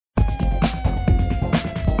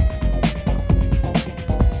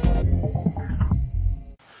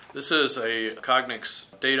This is a Cognex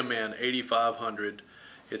DataMan 8500.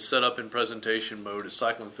 It's set up in presentation mode. It's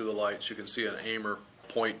cycling through the lights. You can see an aimer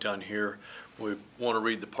point down here. When we want to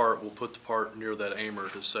read the part, we'll put the part near that aimer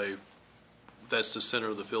to say that's the center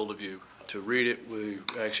of the field of view. To read it, we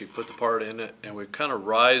actually put the part in it and we kind of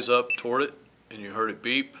rise up toward it, and you heard it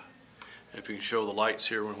beep. And if you can show the lights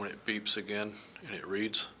here when it beeps again and it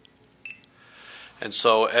reads. And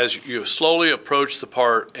so as you slowly approach the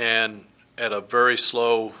part and at a very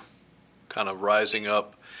slow kind of rising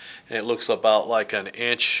up, and it looks about like 1.5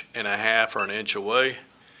 inches or 1 inch away.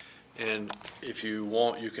 And if you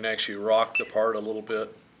want, you can actually rock the part a little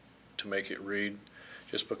bit to make it read,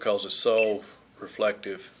 just because it's so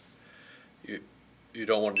reflective. You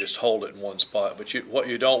don't want to just hold it in one spot, but what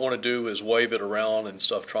you don't want to do is wave it around and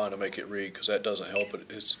stuff trying to make it read, because that doesn't help it.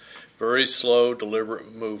 It's very slow,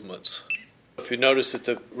 deliberate movements. If you notice that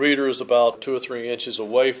the reader is about 2 or 3 inches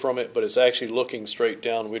away from it, but it's actually looking straight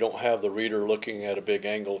down, we don't have the reader looking at a big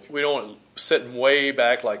angle. We don't want it sitting way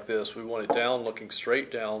back like this. We want it down, looking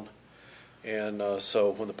straight down, and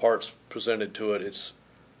so when the part's presented to it, it's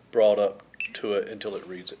brought up to it until it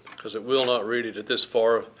reads it, because it will not read it at this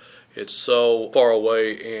far. It's so far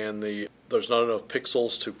away, and there's not enough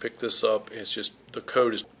pixels to pick this up. It's just the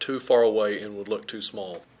code is too far away and would look too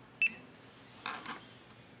small.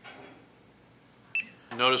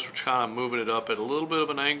 Notice we're kind of moving it up at a little bit of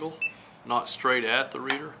an angle, not straight at the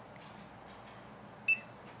reader.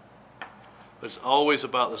 But it's always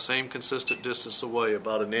about the same consistent distance away,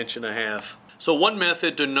 about 1.5 inches. So one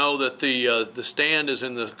method to know that the stand is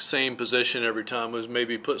in the same position every time is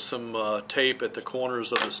maybe put some tape at the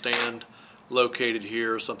corners of the stand, located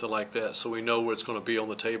here or something like that, so we know where it's going to be on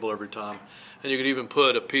the table every time. And you can even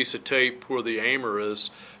put a piece of tape where the aimer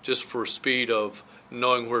is, just for speed of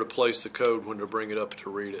knowing where to place the code when to bring it up to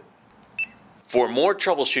read it. For more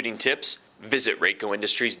troubleshooting tips, visit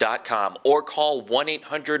RacoIndustries.com or call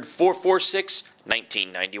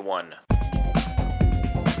 1-800-446-1991.